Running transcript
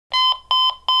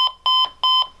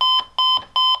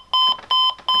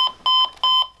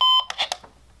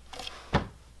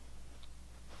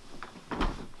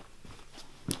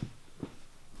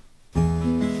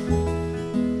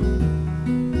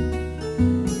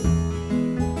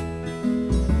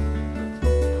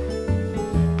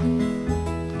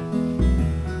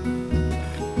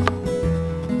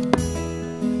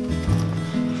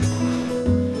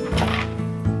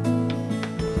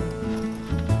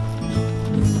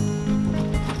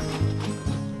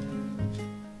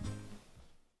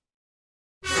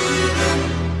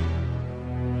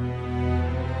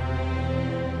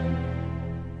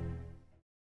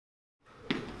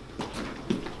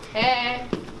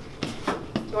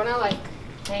wanna like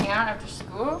hang out after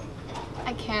school?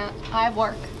 I can't. I have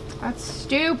work. That's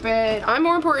stupid. I'm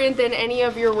more important than any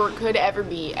of your work could ever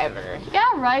be, ever.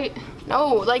 Yeah, right. No,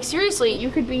 like seriously,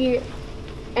 you could be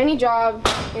any job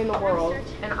in the world,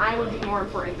 and I would be more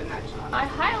important than that job. I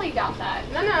highly doubt that.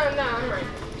 No, I'm right.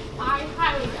 I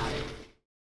highly doubt it.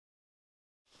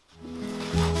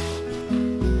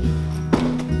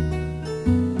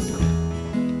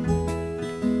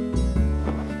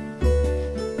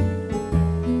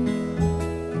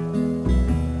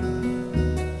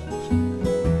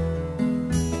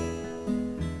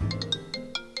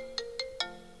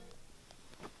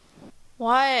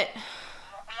 What?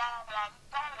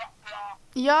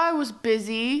 Yeah, I was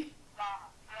busy.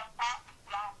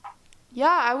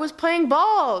 Yeah, I was playing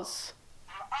balls.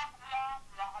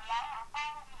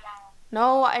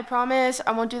 No, I promise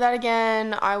I won't do that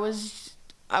again. I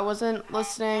wasn't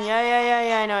listening.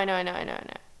 Yeah, I know.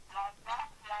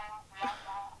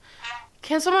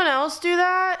 Can someone else do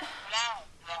that?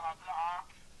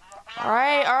 All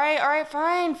right,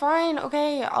 fine.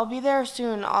 Okay, I'll be there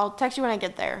soon. I'll text you when I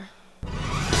get there.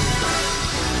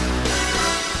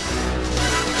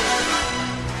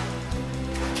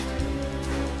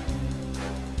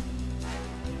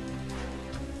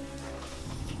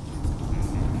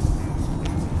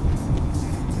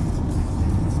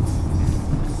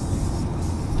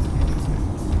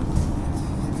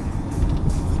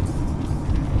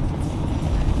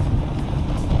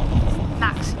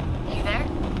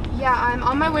 Yeah, I'm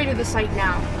on my way to the site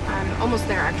now. I'm almost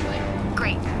there, actually.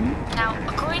 Great. Now,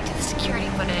 according to the security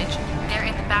footage, they're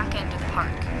in the back end of the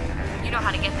park. You know how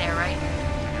to get there, right?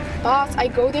 Boss, I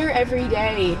go there every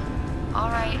day. All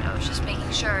right, I was just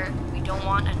making sure. We don't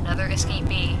want another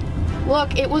escapee.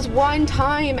 Look, it was one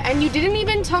time, and you didn't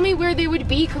even tell me where they would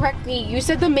be correctly. You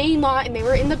said the main lot, and they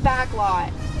were in the back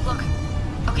lot. Look,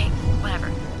 okay,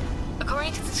 whatever.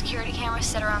 According to the security cameras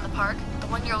set around the park, the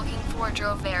one you're looking for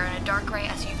drove there in a dark gray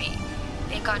SUV.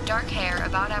 They've got dark hair,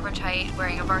 about average height,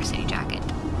 wearing a varsity jacket.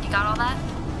 You got all that?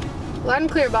 Loud and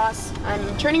clear, boss.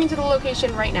 I'm turning into the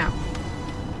location right now.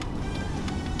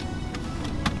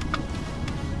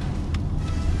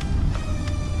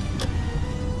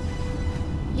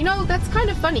 You know, that's kind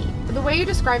of funny. The way you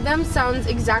describe them sounds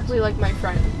exactly like my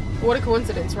friend. What a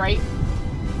coincidence, right?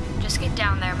 Just get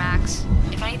down there, Max.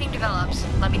 If anything develops,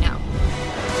 let me know.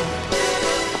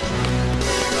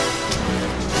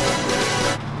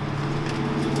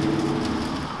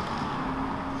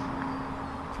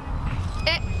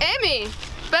 Amy!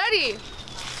 Betty!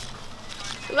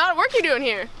 A lot of work you're doing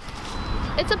here.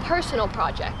 It's a personal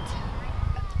project.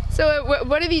 So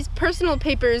what do these personal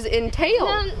papers entail?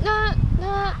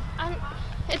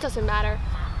 It doesn't matter.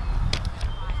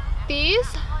 These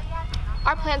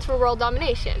are plans for world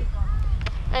domination.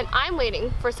 And I'm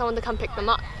waiting for someone to come pick them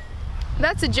up.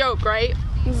 That's a joke, right?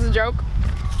 This is a joke.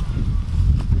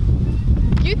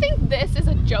 You think this is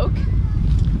a joke?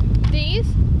 These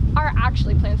are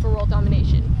actually plans for world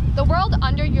domination. The world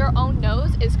under your own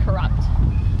nose is corrupt.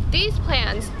 These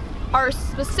plans are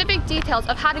specific details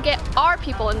of how to get our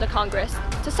people into Congress,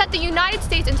 to set the United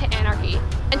States into anarchy,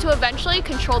 and to eventually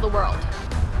control the world.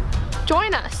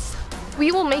 Join us.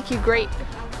 We will make you great.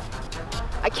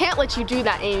 I can't let you do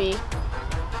that, Amy.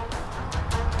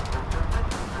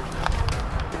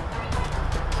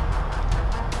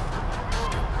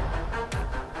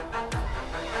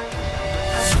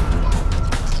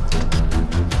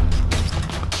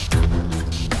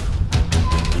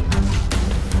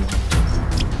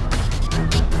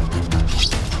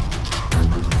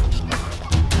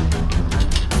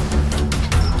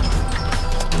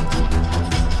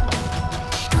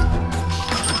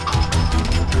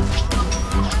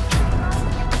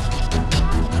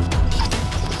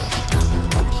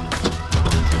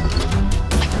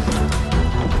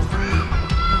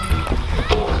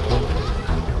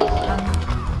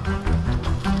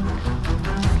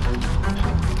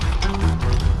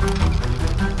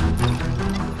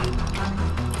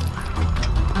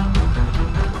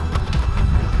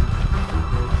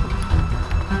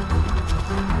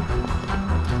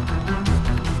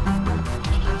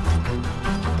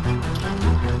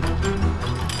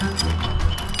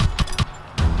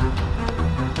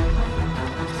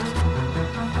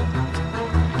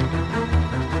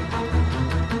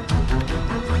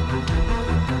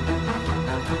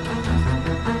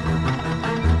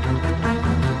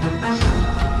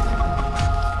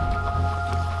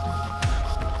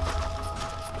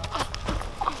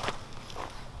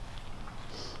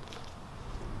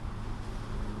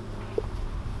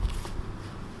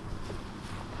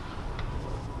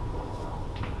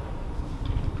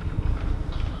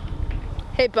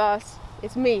 Hey boss,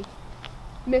 it's me.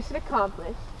 Mission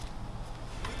accomplished.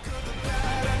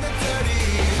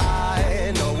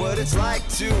 I know what it's like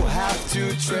to have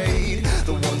to trade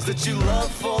the ones that you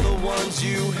love for the ones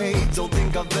you hate. Don't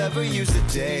think I've ever used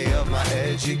a day of my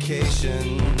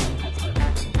education.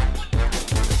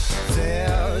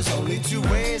 There's only two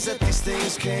ways that these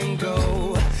things can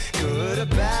go, good or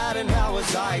bad, and how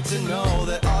was I to know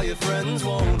that all your friends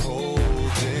won't hold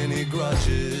any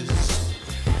grudges?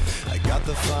 I got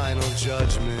the final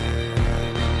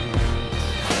judgment.